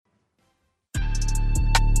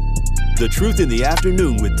The Truth in the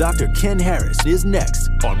Afternoon with Dr. Ken Harris is next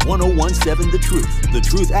on 1017 The Truth, The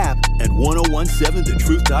Truth app, and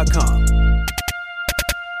 1017thetruth.com.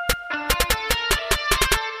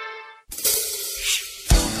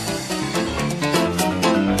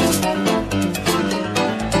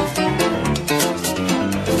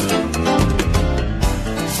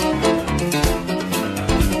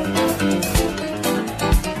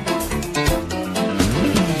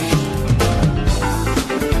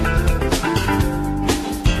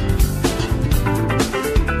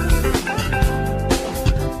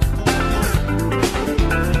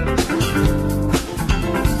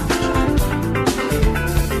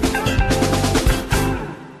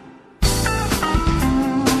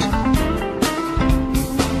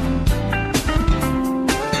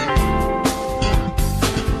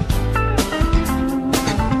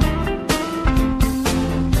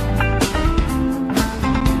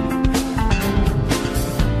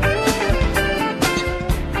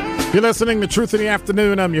 You're listening to Truth in the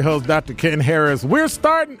Afternoon. I'm your host, Dr. Ken Harris. We're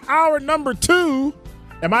starting hour number 2.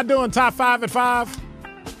 Am I doing top 5 at 5?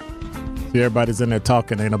 See, everybody's in there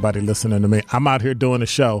talking. Ain't nobody listening to me. I'm out here doing a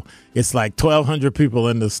show. It's like 1,200 people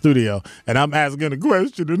in the studio, and I'm asking a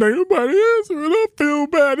question, and ain't nobody answering. I feel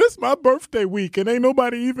bad. It's my birthday week, and ain't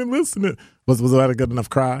nobody even listening. Was that a good enough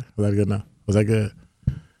cry? Was that good enough? Was that good?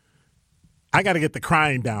 I got to get the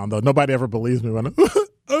crying down, though. Nobody ever believes me when I'm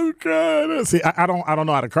crying. See, I don't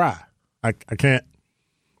know how to cry. I can't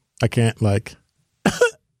like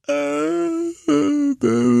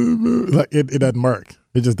it doesn't work.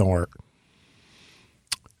 It just don't work.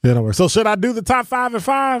 It don't work. So should I do the top 5 at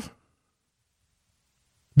 5?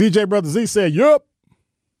 DJ Brother Z said, yup.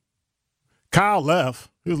 Kyle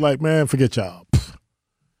left. He was like, man, forget y'all.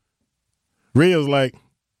 Rhea was like,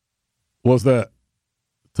 what's that?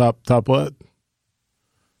 Top what?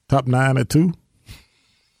 Top 9 at 2?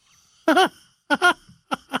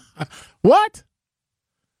 What?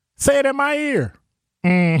 Say it in my ear.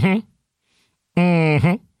 Man,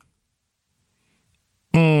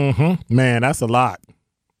 that's a lot.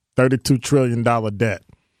 $32 trillion debt.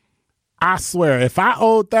 I swear, if I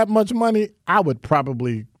owed that much money, I would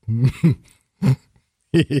probably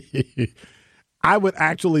I would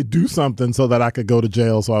actually do something so that I could go to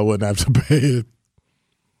jail so I wouldn't have to pay it.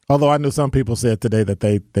 Although I knew some people said today that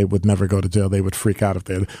they would never go to jail. They would freak out if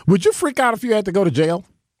they... Would you freak out if you had to go to jail?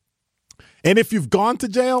 And if you've gone to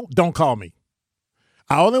jail, don't call me.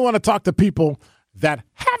 I only want to talk to people that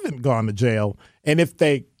haven't gone to jail. And if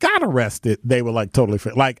they got arrested, they were like totally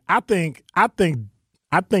free. Like I think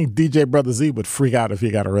DJ Brother Z would freak out if he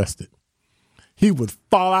got arrested. He would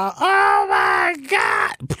fall out. Oh my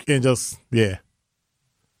God. And just, yeah.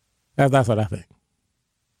 That's what I think.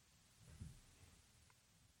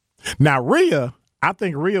 Now, I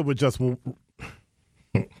think Rhea would just run.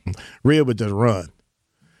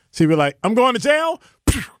 She'd be like, I'm going to jail.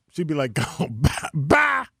 She'd be like, go,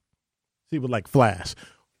 bye. She would like flash.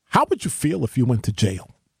 How would you feel if you went to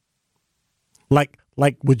jail? Like,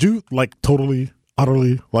 would you like totally,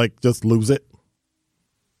 utterly, like just lose it?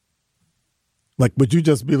 Like, would you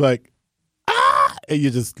just be like, and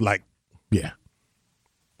you just like, yeah.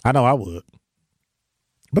 I know I would.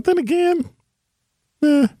 But then again,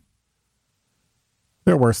 there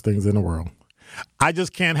are worse things in the world. I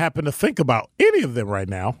just can't happen to think about any of them right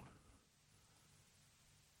now.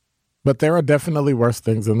 But there are definitely worse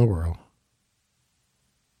things in the world.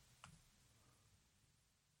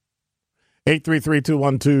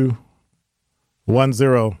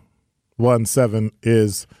 833-212-1017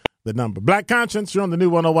 is the number. Black Conscience, you're on the new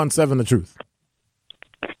 1017 The Truth.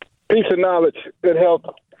 Peace and knowledge, good health.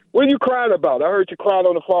 What are you crying about? I heard you crying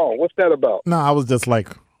on the phone. What's that about? No, I was just like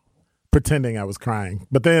pretending I was crying.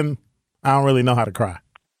 But then I don't really know how to cry.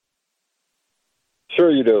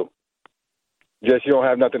 Sure you do. Just you don't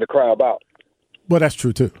have nothing to cry about. Well, that's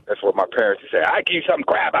true, too. That's what my parents used to say. I give you something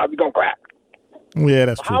to cry about, you're going to cry. Yeah,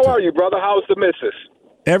 that's true, How are you, brother? How's the missus?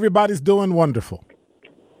 Everybody's doing wonderful.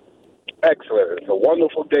 Excellent. It's a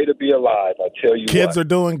wonderful day to be alive, I tell you Kids are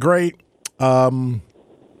doing great.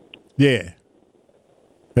 Yeah.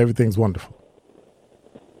 Everything's wonderful.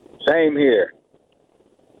 Same here.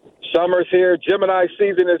 Summer's here. Gemini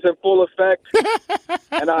season is in full effect.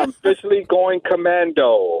 And I'm officially going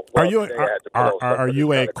commando. Are you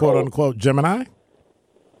a quote-unquote Gemini?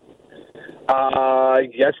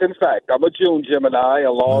 Yes, in fact. I'm a June Gemini,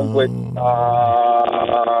 along with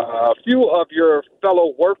a few of your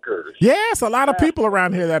fellow workers. Yes, a lot of people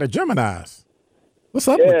around here that are Geminis. What's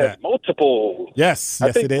up with that? Multiple. Yes,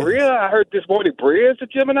 I think it is. Bria, I heard this morning, Bria is a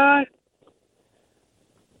Gemini.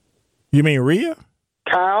 You mean Rhea?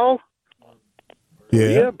 Kyle?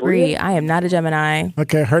 Yeah. Bree. I am not a Gemini.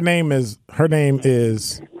 Okay, her name is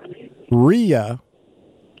Rhea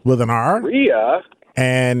with an R. Rhea?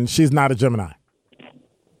 And she's not a Gemini.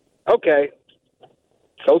 Okay.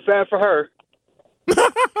 So sad for her.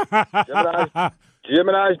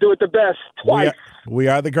 Geminis do it the best. Twice. We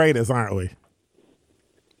are the greatest, aren't we?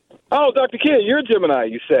 Oh, Dr. Ken, you're a Gemini,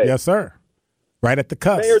 you say? Yes, sir. Right at the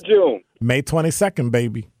cusp. May or June? May 22nd,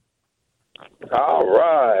 baby. All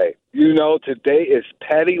right. You know, today is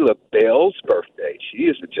Patti LaBelle's birthday. She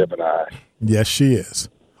is a Gemini. Yes, she is.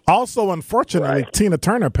 Also, unfortunately, Right. Tina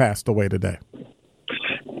Turner passed away today.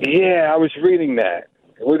 Yeah, I was reading that.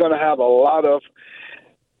 We're going to have a lot of,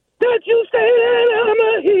 "Did you say that I'm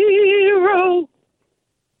a hero?"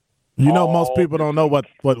 You know, most people don't know what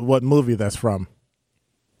movie that's from.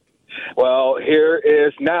 Well, here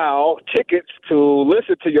is now tickets to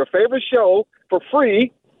listen to your favorite show for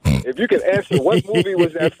free. If you can answer what movie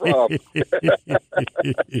was that from.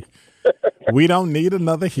 We don't need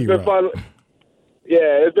another It's been hero. fun.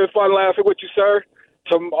 Yeah, it's been fun laughing with you, sir.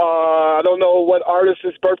 I don't know what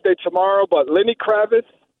artist's birthday tomorrow, but Lenny Kravitz,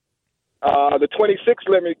 the 26th,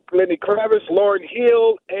 Lenny Kravitz, Lauryn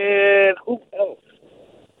Hill, and who else?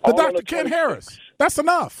 The All on Dr. Ken 26th. Harris. That's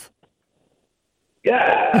enough.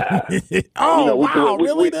 Yeah. Oh, we do wow. it-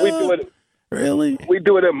 Really, we do dude? it. Really? We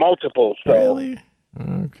do it in multiples. So Really?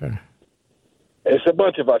 Okay. It's a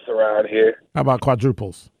bunch of us around here, How about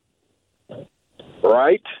quadruples?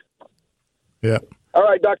 right? Yep. All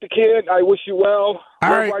right, Dr. Ken, I wish you well. All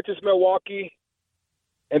Love right. Righteous Milwaukee.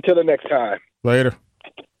 Until the next time. Later.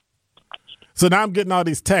 So now I'm getting all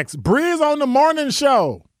these texts. Bree's on the morning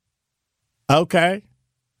show. Okay.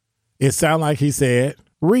 It sounded like he said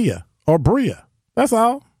Rhea or Bria. That's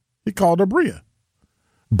all. He called her Bria.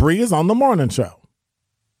 Bree is on the morning show.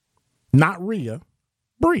 Not Rhea.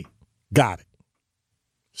 Bree. Got it.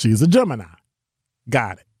 She's a Gemini.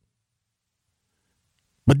 Got it.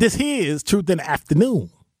 But this here is Truth in the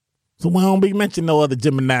Afternoon. So we don't be mentioning no other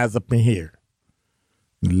Geminis up in here.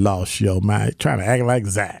 Lost your mind. Trying to act like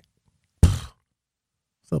Zach.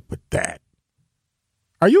 What's up with that?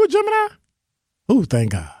 Are you a Gemini? Oh,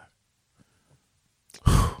 thank God.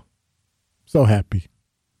 So happy.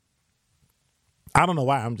 I don't know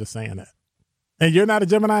why. I'm just saying that. And you're not a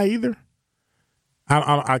Gemini either?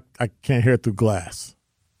 I can't hear it through glass.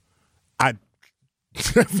 I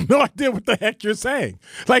have no idea what the heck you're saying.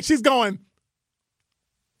 Like, she's going,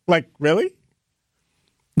 like, really?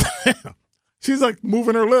 She's like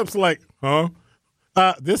moving her lips like, huh?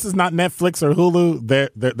 This is not Netflix or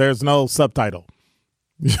Hulu. There's no subtitle.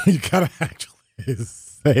 You gotta actually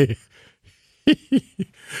say.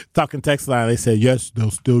 Talking text line, they said, yes,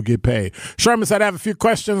 they'll still get paid. Sherman said, I have a few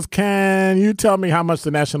questions. Can you tell me how much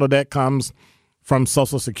the national debt comes from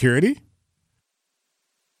Social Security?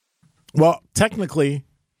 Well, technically,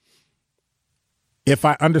 if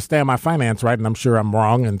I understand my finance right, and I'm sure I'm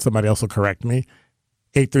wrong and somebody else will correct me,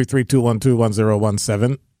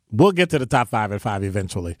 833-212-1017. We'll get to the top 5 at 5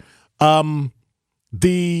 eventually.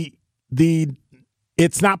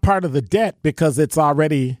 It's not part of the debt because it's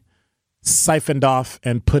already siphoned off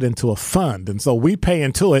and put into a fund. And so we pay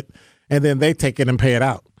into it and then they take it and pay it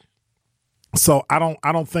out. So I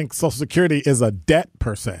don't think Social Security is a debt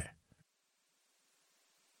per se.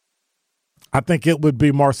 I think it would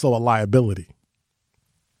be more so a liability.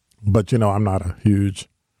 But, I'm not a huge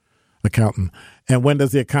accountant. And when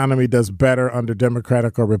does the economy does better under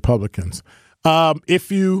Democratic or Republicans?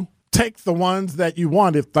 If you take the ones that you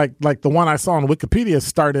want, if like the one I saw on Wikipedia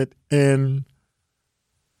started in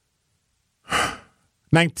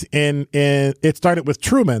it started with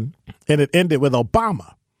Truman and it ended with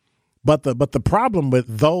Obama. But the problem with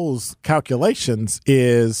those calculations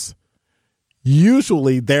is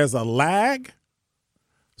usually there's a lag.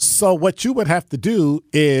 So what you would have to do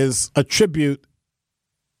is attribute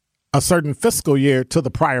a certain fiscal year to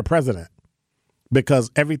the prior president,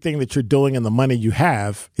 because everything that you're doing and the money you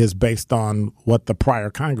have is based on what the prior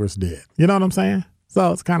Congress did. You know what I'm saying?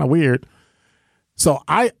 So it's kind of weird. So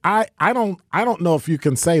I don't know if you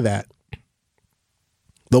can say that.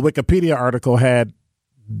 The Wikipedia article had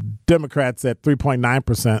Democrats at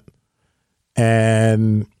 3.9%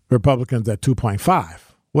 and Republicans at 2.5%.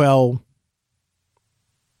 Well,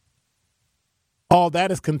 all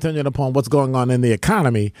that is contingent upon what's going on in the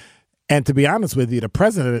economy. And to be honest with you, the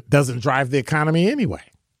president doesn't drive the economy anyway.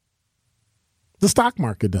 The stock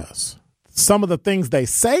market does. Some of the things they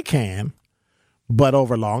say can, but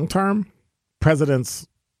over long term, presidents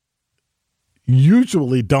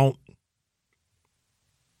usually don't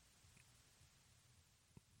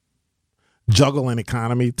juggle an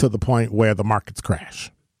economy to the point where the markets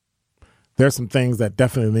crash. There's some things that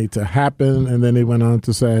definitely need to happen. And then he went on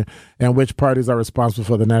to say, and which parties are responsible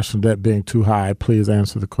for the national debt being too high? Please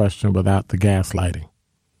answer the question without the gaslighting.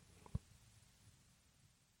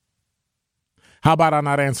 How about I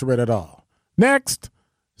not answer it at all? Next,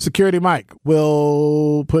 Security Mike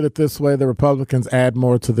will put it this way. The Republicans add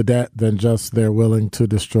more to the debt than just they're willing to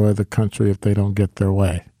destroy the country if they don't get their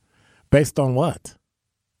way. Based on what?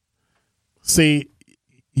 See,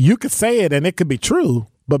 you could say it and it could be true,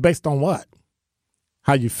 but based on what?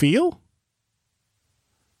 How you feel?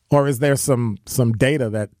 Or is there some data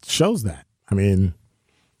that shows that? I mean,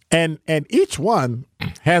 and each one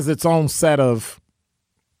has its own set of,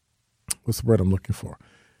 what's the word I'm looking for?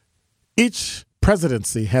 Each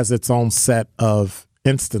presidency has its own set of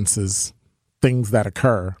instances, things that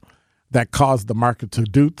occur that cause the market to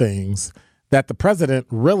do things that the president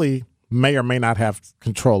really may or may not have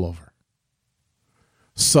control over.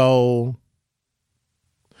 So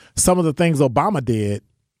some of the things Obama did,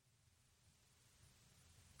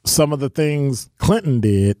 some of the things Clinton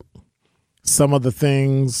did, some of the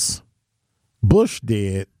things Bush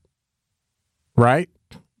did, right?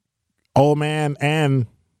 Old man and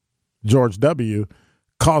George W.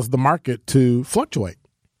 caused the market to fluctuate.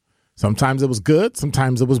 Sometimes it was good,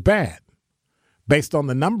 sometimes it was bad. Based on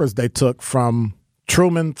the numbers they took from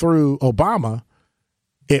Truman through Obama,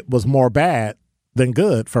 it was more bad than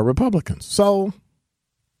good for Republicans. So,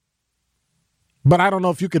 but I don't know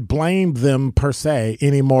if you could blame them per se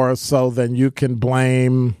any more so than you can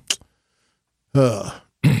blame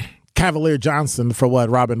Cavalier Johnson for what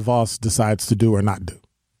Robin Vos decides to do or not do.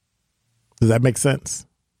 Does that make sense?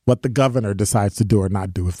 What the governor decides to do or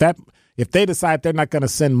not do. If they decide they're not going to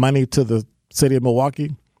send money to the city of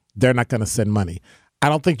Milwaukee, they're not going to send money. I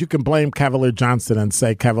don't think you can blame Cavalier Johnson and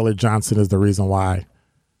say Cavalier Johnson is the reason why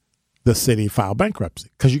the city filed bankruptcy,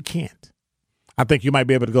 because you can't. I think you might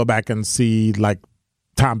be able to go back and see, like,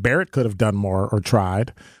 Tom Barrett could have done more or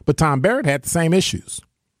tried, but Tom Barrett had the same issues.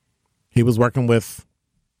 He was working with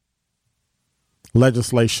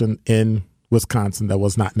legislation in Wisconsin that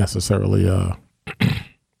was not necessarily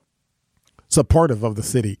supportive of the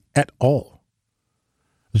city at all.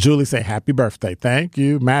 Julie said, happy birthday. Thank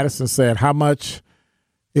you. Madison said, how much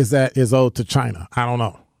is owed to China? I don't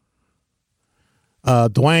know.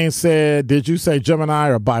 Dwayne said, did you say Gemini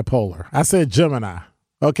or bipolar? I said Gemini.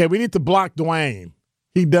 Okay, we need to block Dwayne.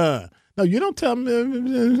 He done. No, you don't tell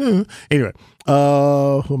me. Anyway,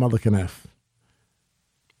 who am I looking at?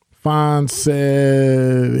 Fawn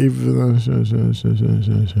said,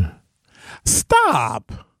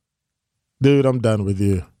 stop. Dude, I'm done with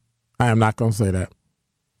you. I am not going to say that.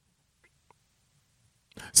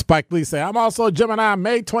 Spike Lee said, I'm also a Gemini,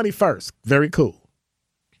 May 21st. Very cool.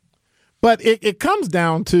 But it comes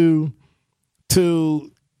down to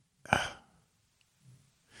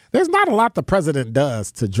there's not a lot the president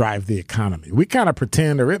does to drive the economy. We kind of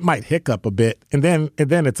pretend, or it might hiccup a bit, and then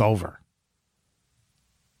it's over.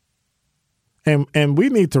 And we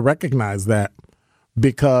need to recognize that,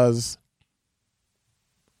 because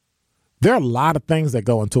there are a lot of things that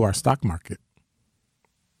go into our stock market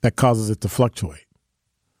that causes it to fluctuate.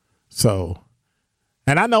 So,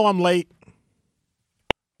 and I know I'm late.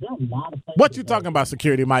 What you talking about,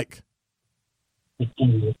 Security Mike?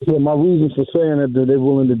 Yeah, my reason for saying that they're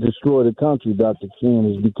willing to destroy the country, Dr.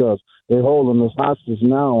 Ken, is because they're holding us hostage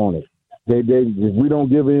now on it. They if we don't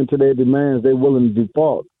give in to their demands, they're willing to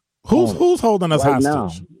default. Who's holding us right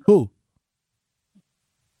hostage? Now. Who?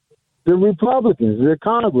 The Republicans, the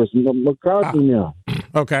Congress, McCarthy now.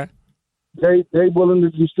 Okay. They willing to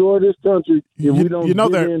destroy this country if we don't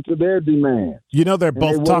give in to their demands. You know they're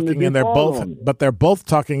both talking and they're both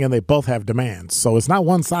talking and they both have demands. So it's not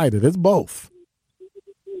one-sided. It's both.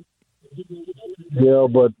 Yeah,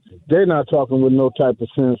 but they're not talking with no type of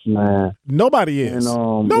sense, man. Nobody is.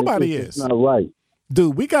 And, Nobody is. It's not right.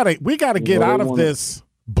 Dude, we gotta get out of this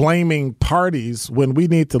blaming parties when we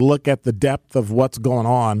need to look at the depth of what's going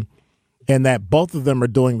on, and that both of them are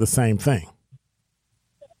doing the same thing.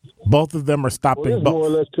 Both of them are stopping both. More or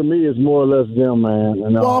less, to me, it's more or less them, man.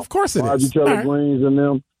 And, well, of course it is. Marjorie Greens and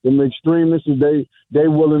them extremists, they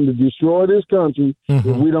willing to destroy this country if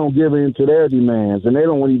we don't give in to their demands, and they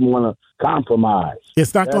don't even want to compromise.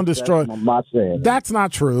 It's not going to destroy. That's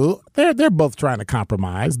not true. They're both trying to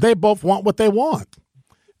compromise. They both want what they want.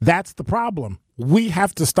 That's the problem. We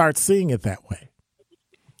have to start seeing it that way.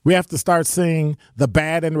 We have to start seeing the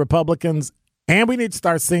bad in Republicans, and we need to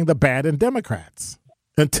start seeing the bad in Democrats.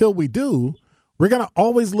 Until we do, we're going to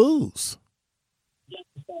always lose.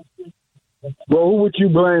 Well, who would you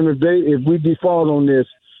blame if we default on this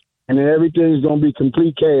and then everything's going to be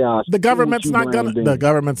complete chaos? The government's not going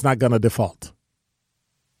to default.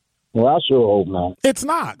 Well, I sure hope not. It's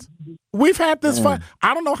not. We've had this fight.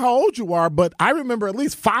 I don't know how old you are, but I remember at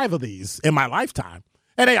least 5 of these in my lifetime.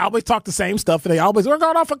 And they always talk the same stuff. And they always, we're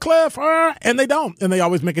going off a cliff. And they don't. And they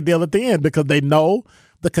always make a deal at the end because they know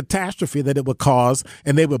the catastrophe that it would cause,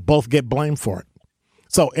 and they would both get blamed for it.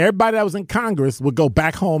 So everybody that was in Congress would go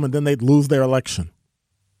back home, and then they'd lose their election.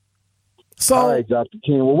 So, all right, Dr.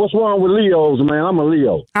 King. Well, what's wrong with Leos, man? I'm a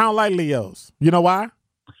Leo. I don't like Leos. You know why?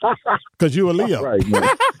 Because you a Leo. All right, man.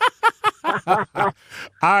 All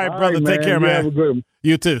right, brother. Right, take care, man. Have a good one.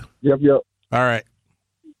 You too. Yep. All right.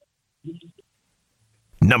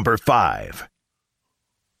 Number 5.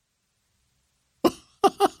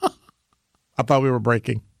 I thought we were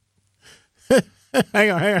breaking.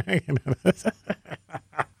 hang on.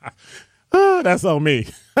 Oh, that's on me.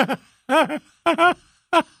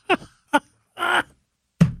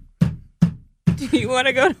 Do you want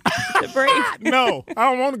to go to break? No,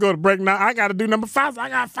 I don't want to go to break now. I got to do number 5. So I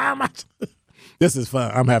got to find my. This is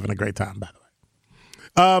fun. I'm having a great time, by the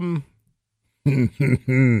way.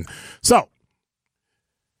 So,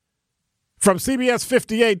 from CBS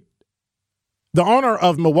 58, the owner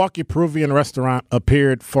of Milwaukee Peruvian restaurant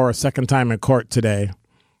appeared for a second time in court today.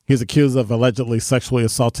 He's accused of allegedly sexually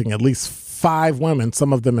assaulting at least 5 women,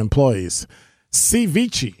 some of them employees.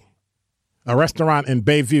 Ceviche, a restaurant in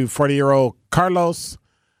Bayview, 40-year-old Carlos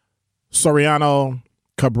Soriano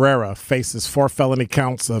Cabrera faces 4 felony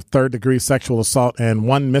counts of third-degree sexual assault and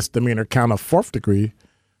 1 misdemeanor count of fourth-degree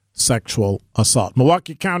sexual assault.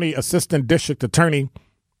 Milwaukee County Assistant District Attorney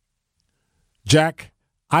Jack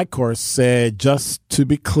Icorse said, just to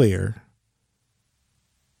be clear,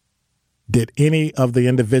 did any of the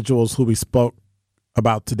individuals who we spoke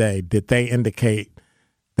about today, did they indicate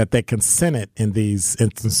that they consented in these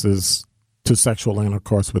instances to sexual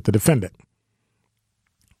intercourse with the defendant?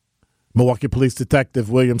 Milwaukee Police Detective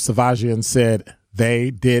William Savagian said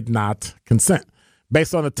they did not consent.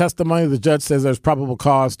 Based on the testimony, the judge says there's probable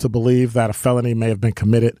cause to believe that a felony may have been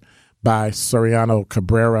committed by Soriano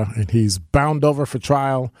Cabrera, and he's bound over for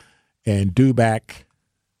trial and due back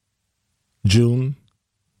June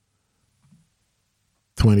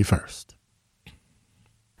 21st.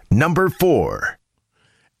 Number 4.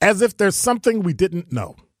 As if there's something we didn't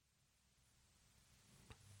know.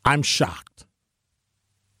 I'm shocked.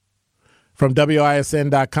 From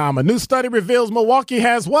WISN.com, a new study reveals Milwaukee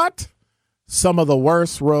has what? Some of the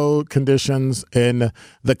worst road conditions in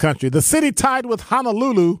the country. The city tied with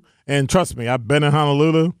Honolulu, and trust me, I've been in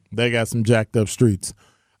Honolulu. They got some jacked up streets.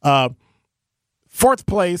 4th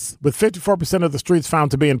place with 54% of the streets found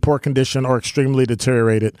to be in poor condition or extremely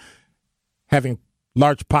deteriorated, having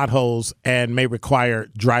large potholes and may require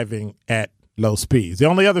driving at low speeds. The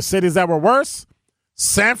only other cities that were worse,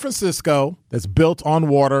 San Francisco, that's built on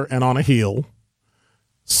water and on a hill,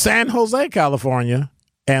 San Jose, California,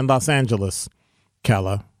 and Los Angeles,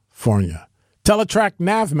 California. Teletrack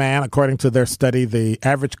Navman, according to their study, the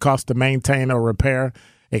average cost to maintain or repair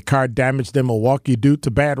a car damaged in Milwaukee due to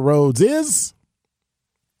bad roads is,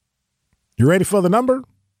 you ready for the number?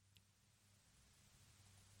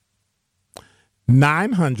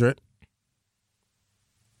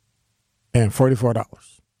 $944.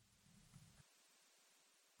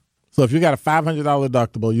 So if you got a $500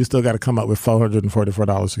 deductible, you still got to come up with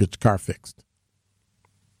 $444 to get your car fixed.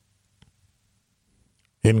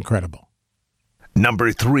 Incredible.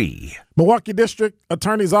 Number 3. Milwaukee District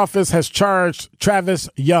Attorney's Office has charged Travis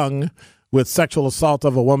Young with sexual assault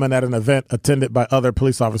of a woman at an event attended by other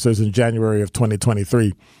police officers in January of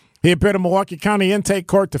 2023. He appeared in Milwaukee County Intake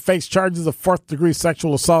Court to face charges of 4th-degree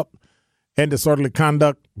sexual assault and disorderly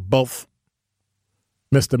conduct, both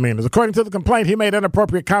misdemeanors. According to the complaint, he made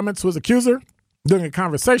inappropriate comments to his accuser during a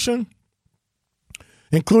conversation,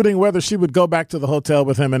 including whether she would go back to the hotel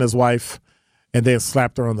with him and his wife, and then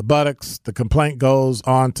slapped her on the buttocks. The complaint goes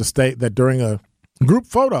on to state that during a group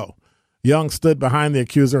photo, Young stood behind the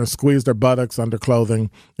accuser and squeezed her buttocks under clothing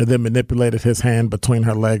and then manipulated his hand between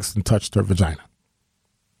her legs and touched her vagina.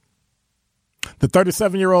 The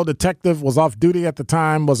 37-year-old detective was off duty at the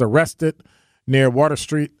time, was arrested near Water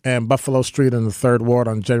Street and Buffalo Street in the 3rd Ward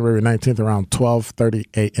on January 19th around 12:30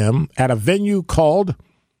 a.m. at a venue called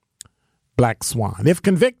Black Swan. If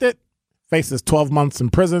convicted, faces 12 months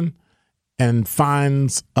in prison and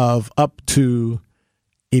fines of up to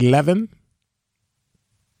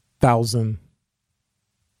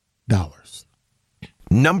 $11,000.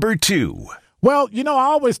 Number 2. Well, you know, I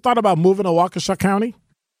always thought about moving to Waukesha County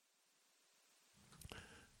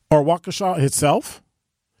or Waukesha itself.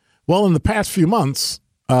 Well, in the past few months,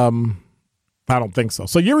 I don't think so.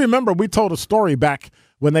 So you remember we told a story back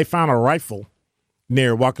when they found a rifle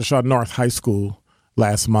near Waukesha North High School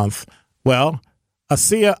last month. Well,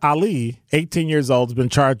 Asia Ali, 18 years old, has been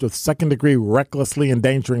charged with second-degree recklessly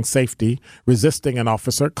endangering safety, resisting an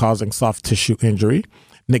officer, causing soft tissue injury,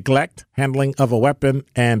 neglect, handling of a weapon,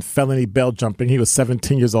 and felony bail jumping. He was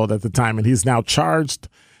 17 years old at the time, and he's now charged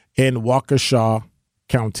in Waukesha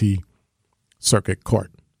County Circuit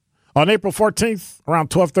Court. On April 14th, around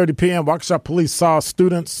 12:30 p.m., Waukesha police saw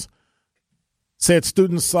students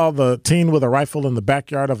saw the teen with a rifle in the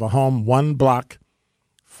backyard of a home 1 block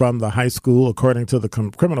from the high school. According to the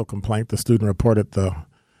criminal complaint, the student reported the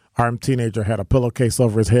armed teenager had a pillowcase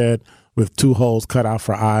over his head with 2 holes cut out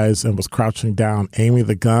for eyes and was crouching down, aiming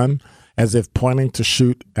the gun as if pointing to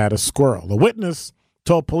shoot at a squirrel. The witness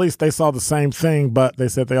told police they saw the same thing, but they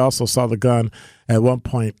said they also saw the gun at one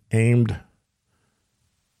point aimed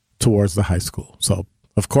towards the high school. So,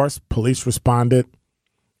 of course, police responded,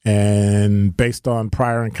 and based on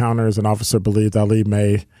prior encounters, an officer believed Ali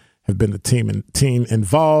may have been the teen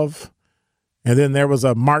involved. And then there was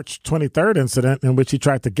a March 23rd incident in which he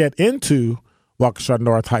tried to get into Waukesha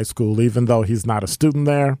North High School, even though he's not a student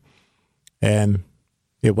there. And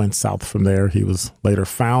it went south from there. He was later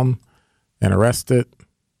found and arrested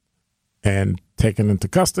and taken into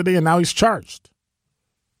custody, and now he's charged.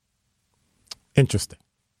 Interesting.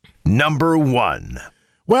 Number 1.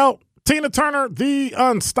 Well, Tina Turner, the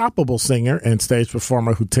unstoppable singer and stage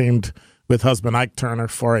performer who teamed with husband Ike Turner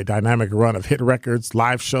for a dynamic run of hit records,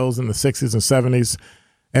 live shows in the 60s and 70s,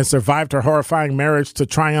 and survived her horrifying marriage to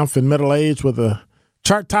triumph in middle age with a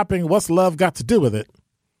chart-topping What's Love Got to Do With It,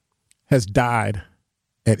 has died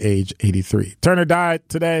at age 83. Turner died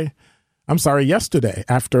yesterday,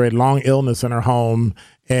 after a long illness in her home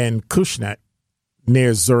in Kushnet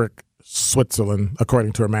near Zurich, Switzerland,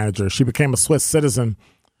 according to her manager. She became a Swiss citizen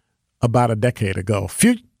about a decade ago.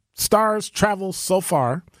 Few stars travel so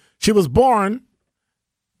far. She was born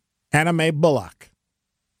Anna Mae Bullock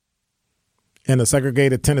in a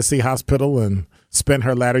segregated Tennessee hospital and spent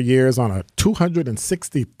her latter years on a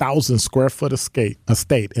 260,000 square foot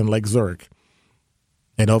estate in Lake Zurich,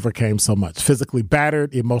 and overcame so much. Physically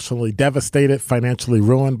battered, emotionally devastated, financially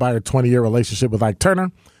ruined by her 20-year relationship with Ike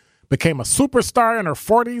Turner, became a superstar in her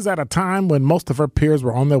 40s at a time when most of her peers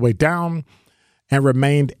were on their way down, and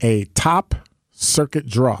remained a top circuit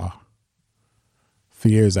draw for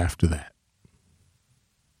years after that.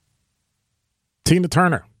 Tina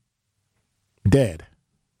Turner, dead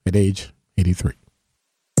at age 83.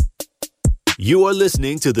 You are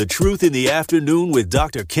listening to The Truth in the Afternoon with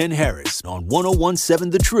Dr. Ken Harris on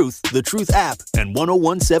 1017 The Truth app, and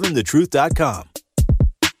 1017thetruth.com.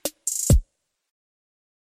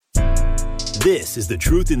 This is The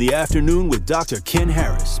Truth in the Afternoon with Dr. Ken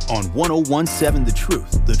Harris on 1017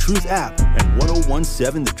 The Truth app, and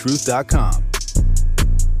 1017thetruth.com.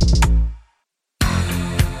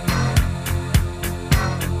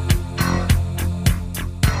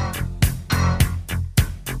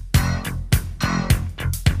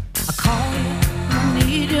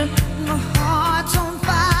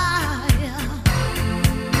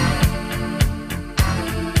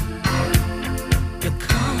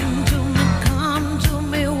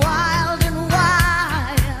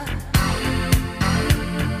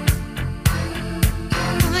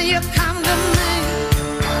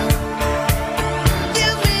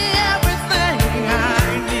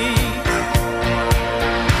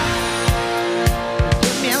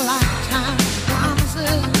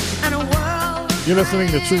 You're listening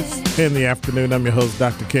to Truth in the Afternoon. I'm your host,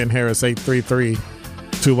 Dr. Ken Harris.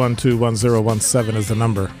 833-212-1017 is the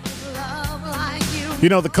number. You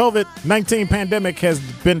know, the COVID-19 pandemic has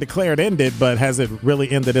been declared ended, but has it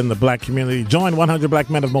really ended in the black community? Join 100 Black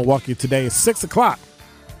Men of Milwaukee today at 6 o'clock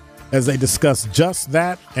as they discuss just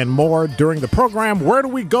that and more during the program. Where do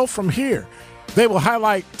we go from here? They will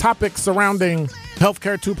highlight topics surrounding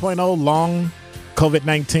healthcare 2.0, long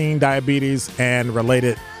COVID-19, diabetes, and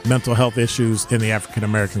related mental health issues in the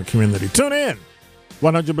African-American community. Tune in.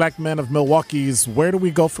 100 Black Men of Milwaukee's Where Do We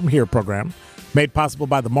Go From Here program, made possible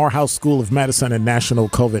by the Morehouse School of Medicine and National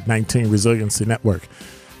COVID-19 Resiliency Network.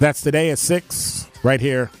 That's today at 6, right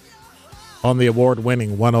here on the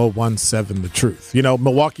award-winning 1017 The Truth. You know,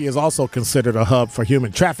 Milwaukee is also considered a hub for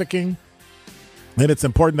human trafficking, and it's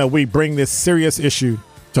important that we bring this serious issue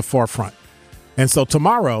to forefront. And so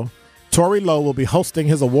tomorrow, Tory Lowe will be hosting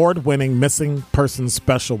his award-winning Missing Persons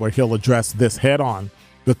Special, where he'll address this head-on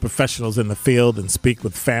with professionals in the field and speak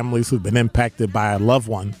with families who've been impacted by a loved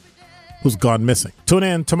one who's gone missing. Tune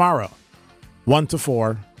in tomorrow, 1 to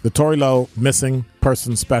 4, the Tory Lowe Missing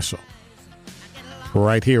Persons Special,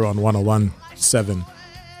 right here on 1017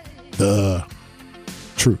 The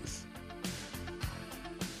Truth.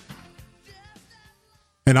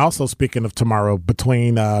 And also, speaking of tomorrow,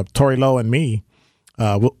 between Tory Lowe and me,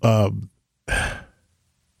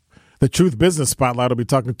 The Truth Business Spotlight will be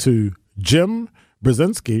talking to Jim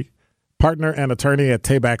Brzezinski, partner and attorney at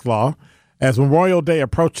Tabak Law. As Memorial Day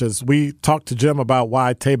approaches, we talked to Jim about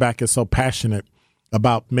why Tabak is so passionate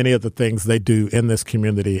about many of the things they do in this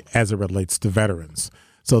community as it relates to veterans.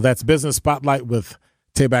 So that's Business Spotlight with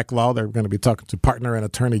Tabak Law. They're going to be talking to partner and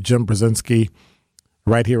attorney Jim Brzezinski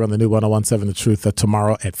right here on the new 101.7 The Truth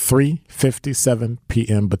tomorrow at 3:57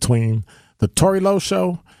 p.m. between the Tory Lowe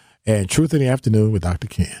Show and Truth in the Afternoon with Dr.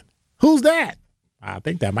 Ken. Who's that? I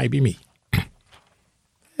think that might be me.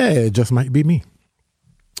 Hey, it just might be me.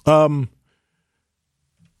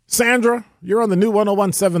 Sandra, you're on the new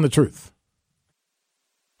 101.7 The Truth.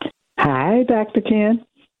 Hi, Dr. Ken.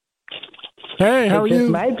 Hey, how are you? It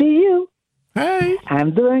might be you. Hey.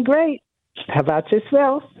 I'm doing great. How about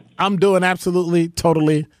yourself? I'm doing absolutely,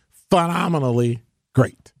 totally, phenomenally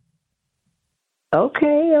great.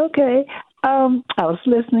 Okay. I was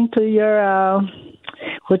listening to your,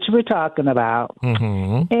 what you were talking about.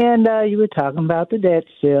 Mm-hmm. And you were talking about the debt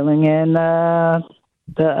ceiling and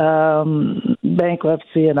the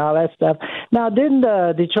bankruptcy and all that stuff. Now, didn't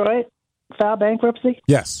Detroit file bankruptcy?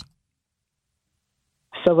 Yes.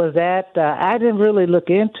 So was that, I didn't really look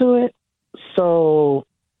into it. So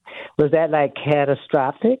was that like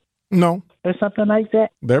catastrophic? No. Or something like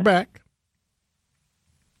that? They're back.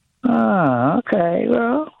 Oh, okay.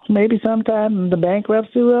 Well, maybe sometime the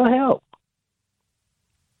bankruptcy will help.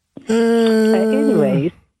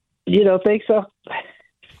 Anyways, you don't think so?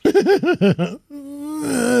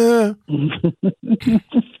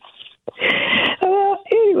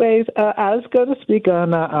 Anyways, I was going to speak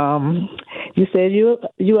on, you said you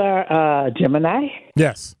are Gemini?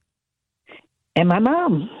 Yes. And my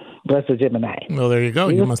mom was a Gemini. Well, there you go.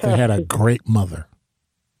 You must have had a great mother.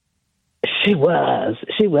 She was.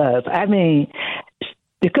 I mean,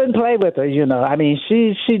 you couldn't play with her, you know. I mean,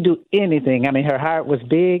 she'd do anything. I mean, her heart was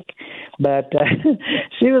big, but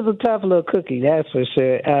she was a tough little cookie, that's for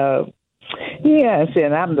sure. Yeah, see,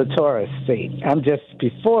 and I'm the Taurus, see. I'm just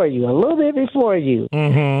before you, a little bit before you.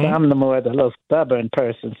 Mm-hmm. So I'm the little stubborn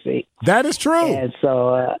person, see. That is true. And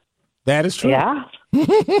so... that is true. Yeah.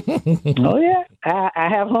 Oh, yeah. I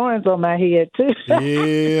have horns on my head, too.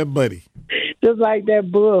 Yeah, buddy. Just like that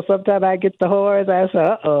bull. Sometimes I get the horns. I say,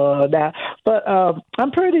 uh-oh. Now, but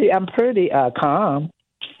I'm pretty calm.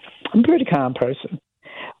 I'm a pretty calm person.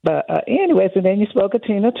 But anyways, and then you spoke of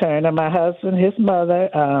Tina Turner. My husband, his mother,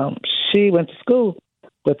 she went to school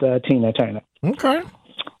with Tina Turner. Okay.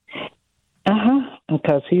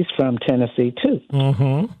 Because he's from Tennessee, too.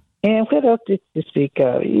 Mm-hmm. And what else did you speak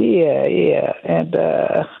of? Yeah. And,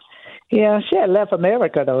 she had left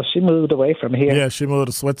America, though. She moved away from here. Yeah, she moved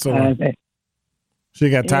to Switzerland. She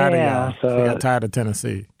got tired of y'all. So, she got tired of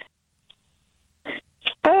Tennessee.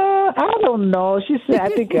 I don't know. She said, I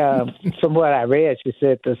think from what I read, she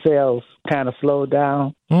said the sales kind of slowed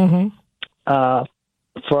down for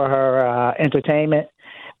her entertainment.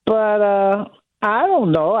 But I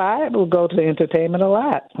don't know. I would go to entertainment a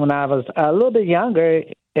lot. When I was a little bit younger,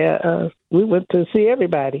 we went to see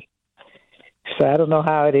everybody. So I don't know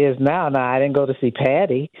how it is now. Now, I didn't go to see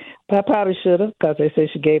Patty, but I probably should have because they said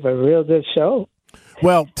she gave a real good show.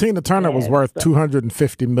 Well, Tina Turner was worth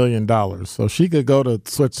 $250 million, so she could go to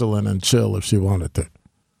Switzerland and chill if she wanted to.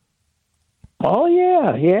 Oh,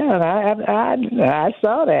 yeah. And I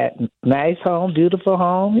saw that. Nice home, beautiful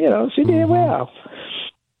home. You know, she did well.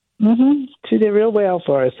 She did real well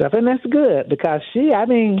for herself, and that's good because she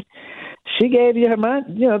gave you her money,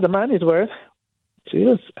 you know, the money's worth. She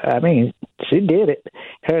did it.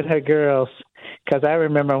 Her and her girls, because I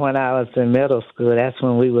remember when I was in middle school, that's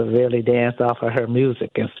when we would really dance off of her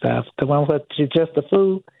music and stuff. The one with You Just a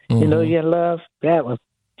Fool, You Know You're in Love, that was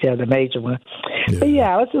the major one. Yeah. But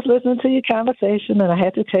I was just listening to your conversation, and I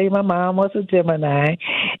had to tell you my mom was a Gemini.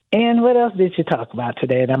 And what else did you talk about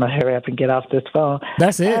today? And I'm going to hurry up and get off this phone.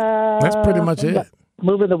 That's it. That's pretty much it.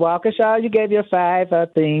 Moving to Waukesha, you gave your 5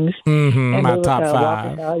 things. My top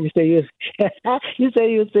 5. You said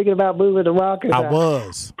you was thinking about moving to Waukesha. I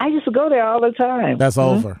was. I used to go there all the time. That's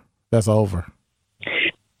over. That's over.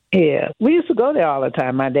 Yeah, we used to go there all the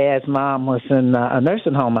time. My dad's mom was in a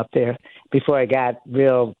nursing home up there before it got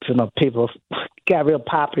real. People got real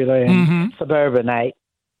popular in suburbanite.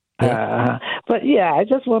 Yeah. But I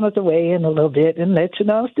just wanted to weigh in a little bit and let you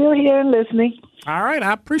know I'm still here and listening. All right,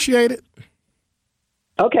 I appreciate it.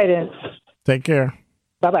 Okay, then. Take care.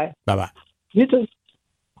 Bye-bye. Bye-bye. You too.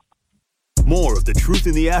 More of The Truth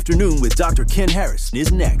in the Afternoon with Dr. Ken Harris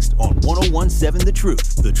is next on 101.7 The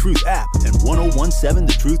Truth, The Truth app, and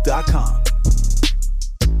 1017thetruth.com.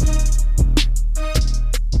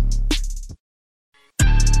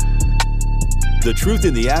 The Truth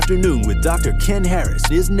in the Afternoon with Dr. Ken Harris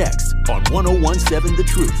is next on 1017 The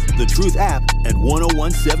Truth, The Truth app, and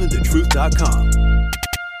 1017thetruth.com.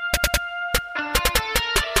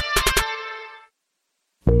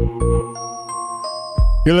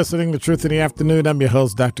 You're listening to Truth in the Afternoon. I'm your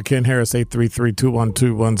host, Dr. Ken Harris.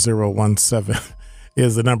 833-212-1017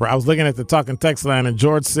 is the number. I was looking at the talking text line, and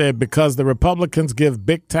George said, because the Republicans give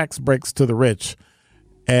big tax breaks to the rich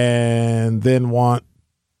and then want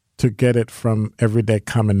to get it from everyday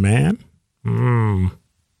common man.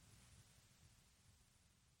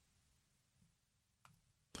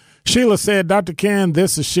 Sheila said, Dr. Ken,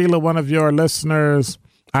 this is Sheila, one of your listeners.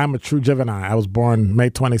 I'm a true Gemini. I was born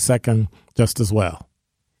May 22nd, just as well.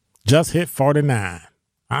 Just hit 49.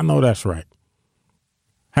 I know that's right.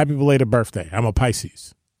 Happy belated birthday. I'm a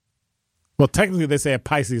Pisces. Well, technically they say a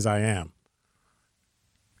Pisces I am.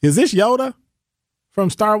 Is this Yoda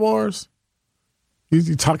from Star Wars?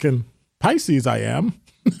 You talking Pisces I am.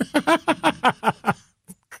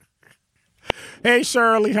 Hey,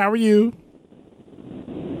 Shirley, how are you?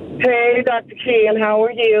 Hey, Dr. Ken, how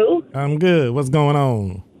are you? I'm good. What's going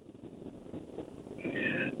on?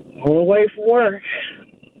 On the way for work.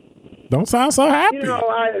 Don't sound so happy. You know,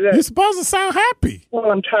 you're supposed to sound happy. Well,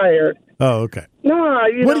 I'm tired. Oh, okay. No,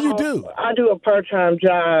 what do you do? I do a part-time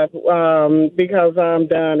job because I'm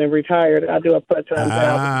done and retired. I do a part-time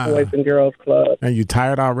job at the Boys and Girls Club. And you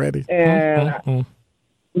tired already? And,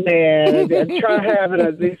 man, try having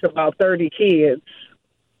at least about 30 kids.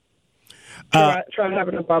 Try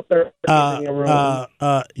having about 30 kids in your room.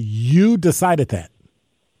 You decided that?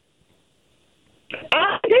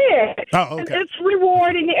 I did. Oh, okay. It's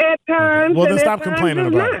rewarding at times. Well, then and stop complaining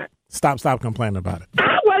about it. Stop complaining about it.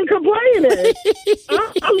 I wasn't complaining.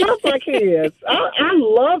 I love my kids. I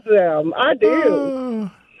love them. I do.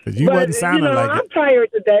 You wasn't sounding like I'm tired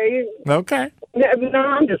today. Okay. No,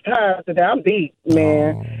 I'm just tired today. I'm beat,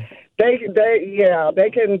 man. Oh. They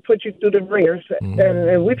can put you through the ringers.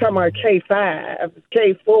 And we're talking about K5,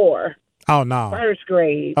 K4. Oh, no. First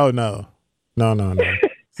grade. Oh, no. No.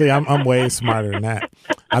 See, I'm way smarter than that.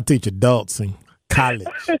 I teach adults in college.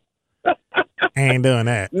 I ain't doing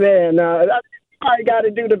that. Man, somebody got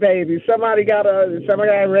to do the baby. Somebody got to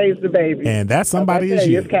raise the baby. And that somebody is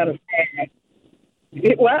you. It's kind of sad.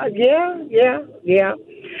 Well, yeah.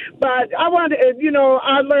 But I wanted,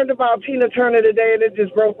 I learned about Tina Turner today, and it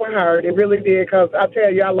just broke my heart. It really did, because I tell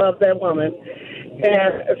you, I love that woman.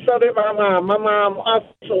 And so did my mom. My mom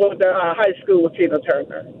also went to high school with Tina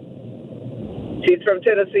Turner. She's from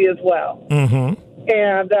Tennessee as well. Mm-hmm.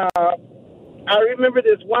 And I remember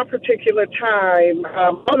this one particular time,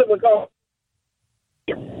 mother would go,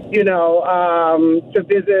 to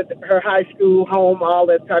visit her high school home, all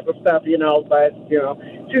that type of stuff, but,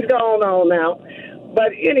 she's gone on now.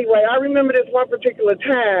 But anyway, I remember this one particular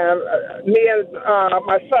time, me and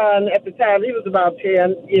my son at the time, he was about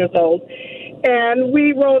 10 years old, and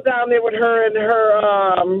we rode down there with her and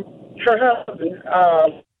her husband,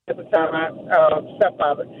 at the time, my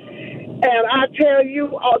stepfather. And I tell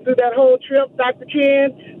you, all through that whole trip, Dr.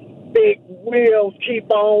 Ken, big wheels keep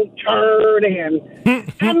on turning.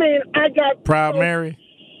 I mean, I got Proud Mary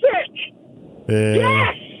sick. Yeah.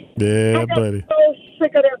 Yes. Yeah, I got buddy. so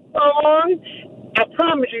sick of that song. I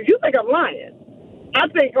promise you, you think I'm lying. I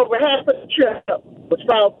think over half of the trip was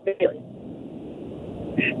Proud Mary.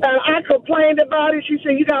 And I complained about it. She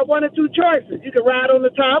said, you got one or two choices. You can ride on the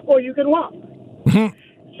top or you can walk.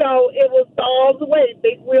 So it was all the way.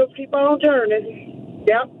 Big wheels keep on turning.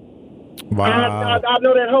 Yep. Wow. I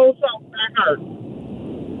know that whole song by heart.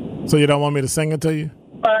 So you don't want me to sing it to you?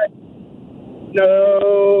 But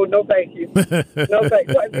no, thank you. No, thank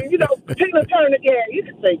you. Tina Turner, yeah, you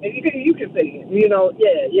can sing it. You can sing it.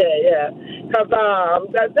 Yeah. Because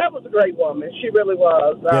that was a great woman. She really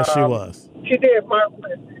was. Yes, she was. She did.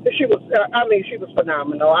 She was. She was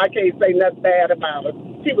phenomenal. I can't say nothing bad about her.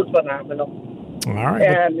 She was phenomenal. All right.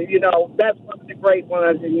 And that's one of the great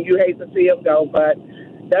ones, and you hate to see them go, but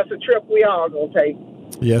that's a trip we all gonna take.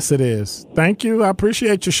 Yes, it is. Thank you. I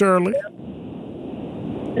appreciate you, Shirley. Yeah.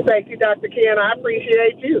 Thank you, Dr. Ken. I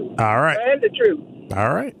appreciate you. All right. And the truth.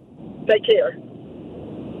 All right. Take care.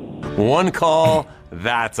 One call,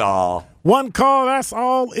 that's all. One call, that's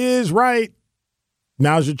all is right.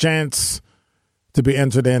 Now's your chance to be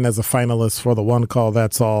entered in as a finalist for the One Call,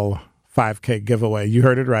 That's All 5K giveaway. You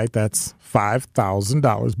heard it right. That's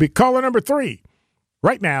 $5,000. Be caller number 3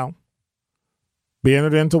 right now. Be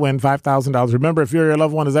entered in to win $5,000. Remember, if your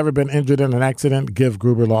loved one has ever been injured in an accident, give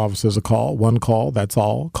Gruber Law Offices a call. One call, that's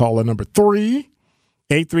all. Caller number 3,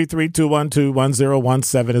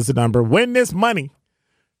 833-212-1017 is the number. Win this money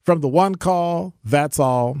from the One Call, That's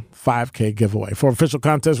All 5K giveaway. For official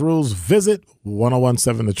contest rules, visit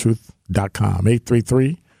 1017thetruth.com.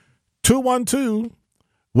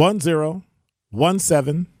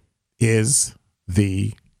 833-212-1017 is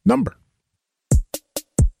the number.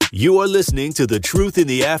 You are listening to The Truth in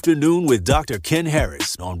the Afternoon with Dr. Ken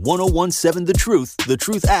Harris on 1017 The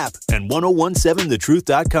Truth app, and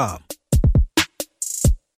 1017thetruth.com.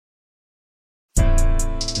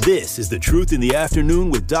 This is The Truth in the Afternoon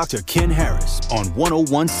with Dr. Ken Harris on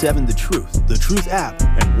 1017 The Truth app,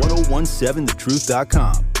 and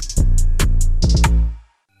 1017thetruth.com.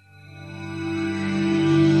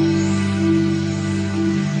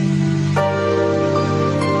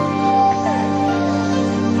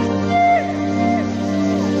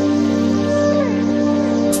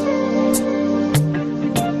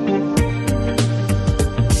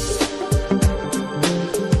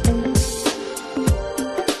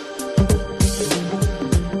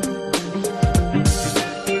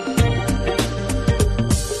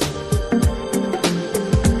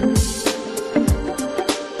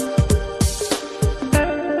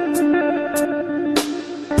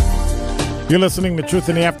 You're listening to Truth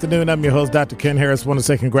in the Afternoon. I'm your host, Dr. Ken Harris. I want to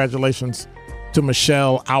say congratulations to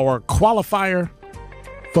Michelle, our qualifier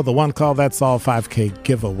for the One Call, That's All 5K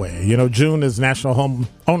giveaway. You know, June is National Home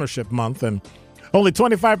Ownership Month, and only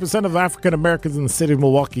 25% of African Americans in the city of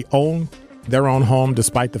Milwaukee own their own home,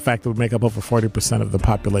 despite the fact that we make up over 40% of the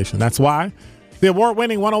population. That's why the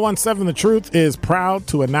award-winning 1017 The Truth is proud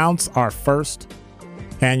to announce our first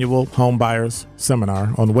annual Home Buyers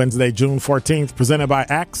Seminar on Wednesday, June 14th, presented by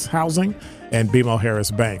Axe Housing and BMO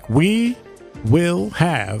Harris Bank. We will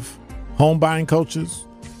have home buying coaches,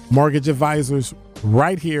 mortgage advisors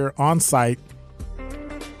right here on site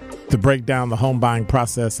to break down the home buying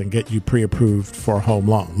process and get you pre-approved for a home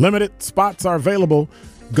loan. Limited spots are available.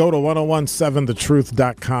 Go to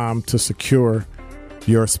 1017thetruth.com to secure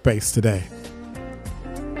your space today.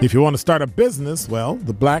 If you want to start a business, well,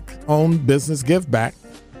 the Black-owned business Give Back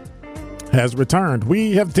has returned.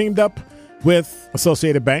 We have teamed up with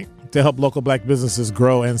Associated Bank to help local black businesses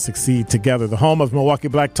grow and succeed together. The home of Milwaukee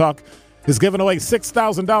Black Talk is giving away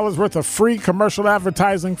 $6,000 worth of free commercial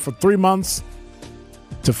advertising for 3 months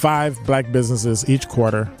to 5 black businesses each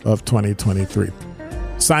quarter of 2023.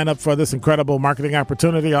 Sign up for this incredible marketing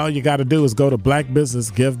opportunity. All you got to do is go to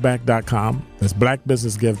blackbusinessgiveback.com. That's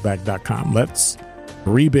blackbusinessgiveback.com. Let's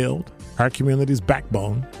rebuild our community's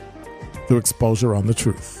backbone through exposure on the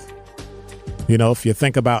truth. You know, if you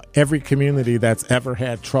think about every community that's ever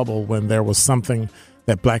had trouble when there was something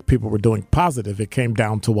that black people were doing positive, it came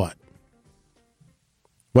down to what?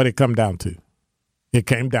 What did it come down to? It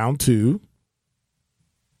came down to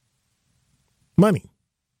money,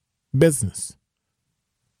 business.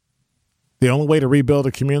 The only way to rebuild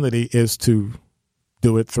a community is to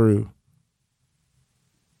do it through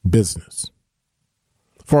business.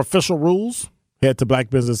 For official rules, head to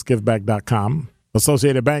blackbusinessgiveback.com.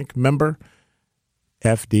 Associated Bank, member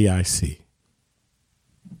FDIC.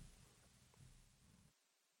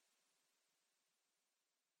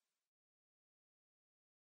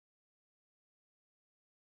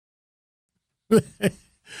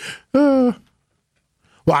 Well,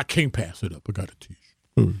 I can't pass it up. I got a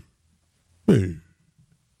t-shirt. Hey.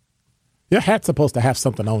 Your hat's supposed to have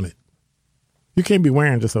something on it. You can't be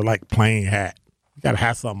wearing just a plain hat. You got to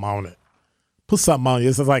have something on it. Put something on it.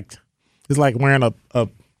 It's like wearing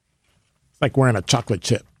a chocolate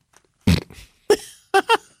chip.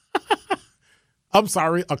 I'm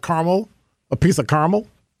sorry, a piece of caramel.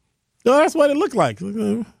 No, that's what it looked like.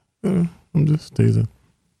 I'm just teasing.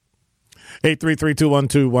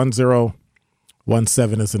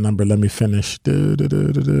 833-212-1017 is the number. Let me finish. That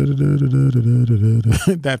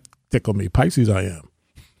tickled me. Pisces, I am.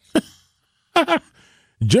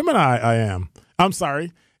 Gemini, I am. I'm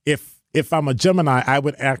sorry. If I'm a Gemini, I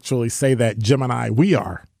would actually say that Gemini, we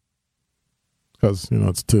are. Because,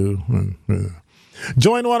 it's two.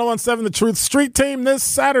 Join 1017 The Truth Street Team this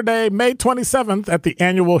Saturday, May 27th at the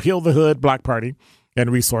annual Heal the Hood Block Party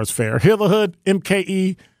and Resource Fair. Heal the Hood,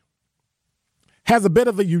 MKE, has a bit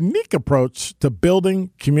of a unique approach to building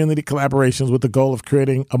community collaborations with the goal of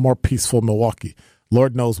creating a more peaceful Milwaukee.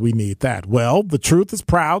 Lord knows we need that. Well, The Truth is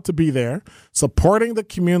proud to be there, supporting the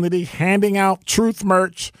community, handing out truth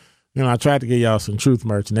merch. I tried to get y'all some truth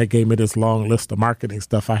merch, and they gave me this long list of marketing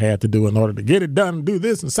stuff I had to do in order to get it done, do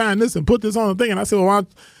this and sign this and put this on the thing. And I said, well,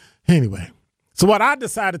 anyway. So what I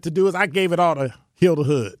decided to do is I gave it all to Heal the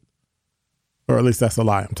Hood. Or at least that's a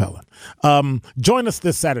lie I'm telling. Join us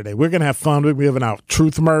this Saturday. We're going to have fun. We're giving out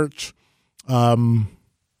truth merch. But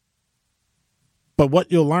what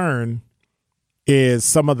you'll learn is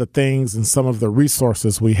some of the things and some of the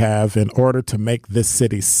resources we have in order to make this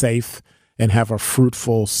city safe and have a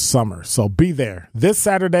fruitful summer. So be there this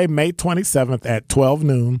Saturday, May 27th at 12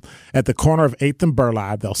 noon at the corner of 8th and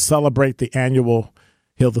Burleigh. They'll celebrate the annual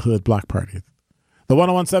Heal the Hood Block Party. The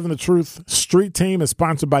 1017 The Truth Street Team is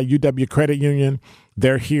sponsored by UW Credit Union.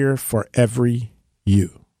 They're here for every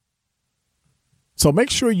you. So make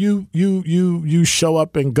sure you show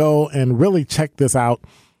up and go and really check this out,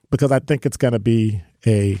 because I think it's going to be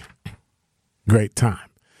a great time.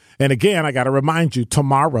 And again, I got to remind you,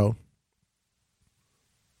 tomorrow,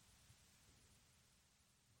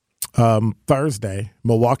 Thursday,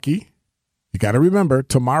 Milwaukee, you got to remember,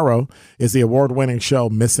 tomorrow is the award-winning show,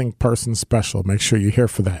 Missing Person Special. Make sure you're here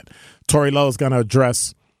for that. Tori Lowe is going to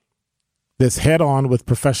address this head-on with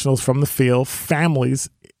professionals from the field, families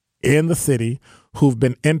in the city who've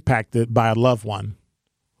been impacted by a loved one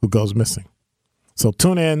who goes missing. So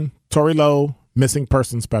tune in, Tori Lowe, Missing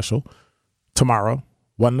Person Special, tomorrow,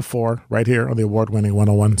 1 to 4, right here on the award-winning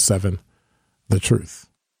 1017 The Truth.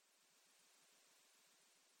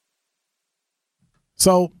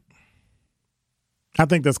 So I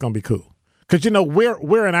think that's going to be cool, because, you know,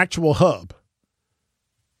 we're an actual hub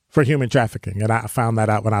for human trafficking. And I found that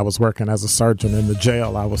out when I was working as a sergeant in the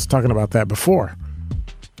jail. I was talking about that before.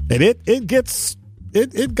 And they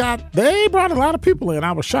brought a lot of people in.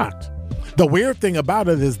 I was shocked. The weird thing about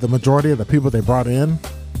it is the majority of the people they brought in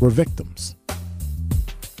were victims.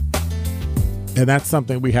 And that's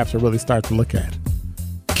something we have to really start to look at.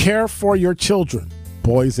 Care for your children,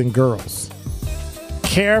 boys and girls.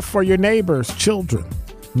 Care for your neighbors' children.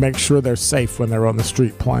 Make sure they're safe when they're on the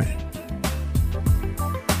street playing.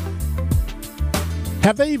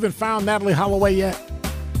 Have they even found Natalie Holloway yet?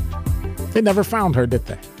 They never found her, did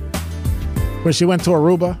they? When she went to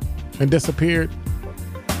Aruba and disappeared.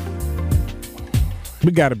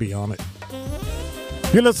 We got to be on it.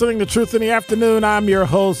 You're listening to Truth in the Afternoon. I'm your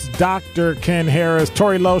host, Dr. Ken Harris.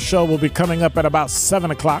 Tori Lowe Show will be coming up at about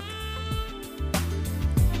 7 o'clock.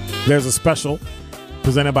 There's a special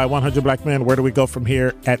presented by 100 Black Men. Where do we go from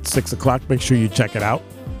here at 6 o'clock? Make sure you check it out.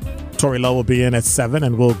 Tori Lowe will be in at 7,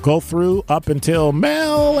 and we'll go through up until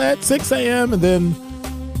Mel at 6 a.m. and then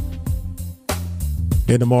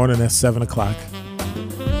in the morning at 7 o'clock.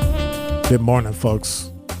 Good morning, folks.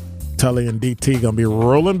 Tully and DT going to be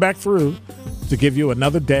rolling back through to give you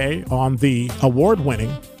another day on the award-winning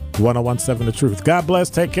 1017 The Truth. God bless.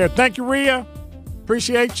 Take care. Thank you, Rhea.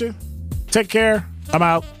 Appreciate you. Take care. I'm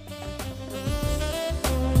out.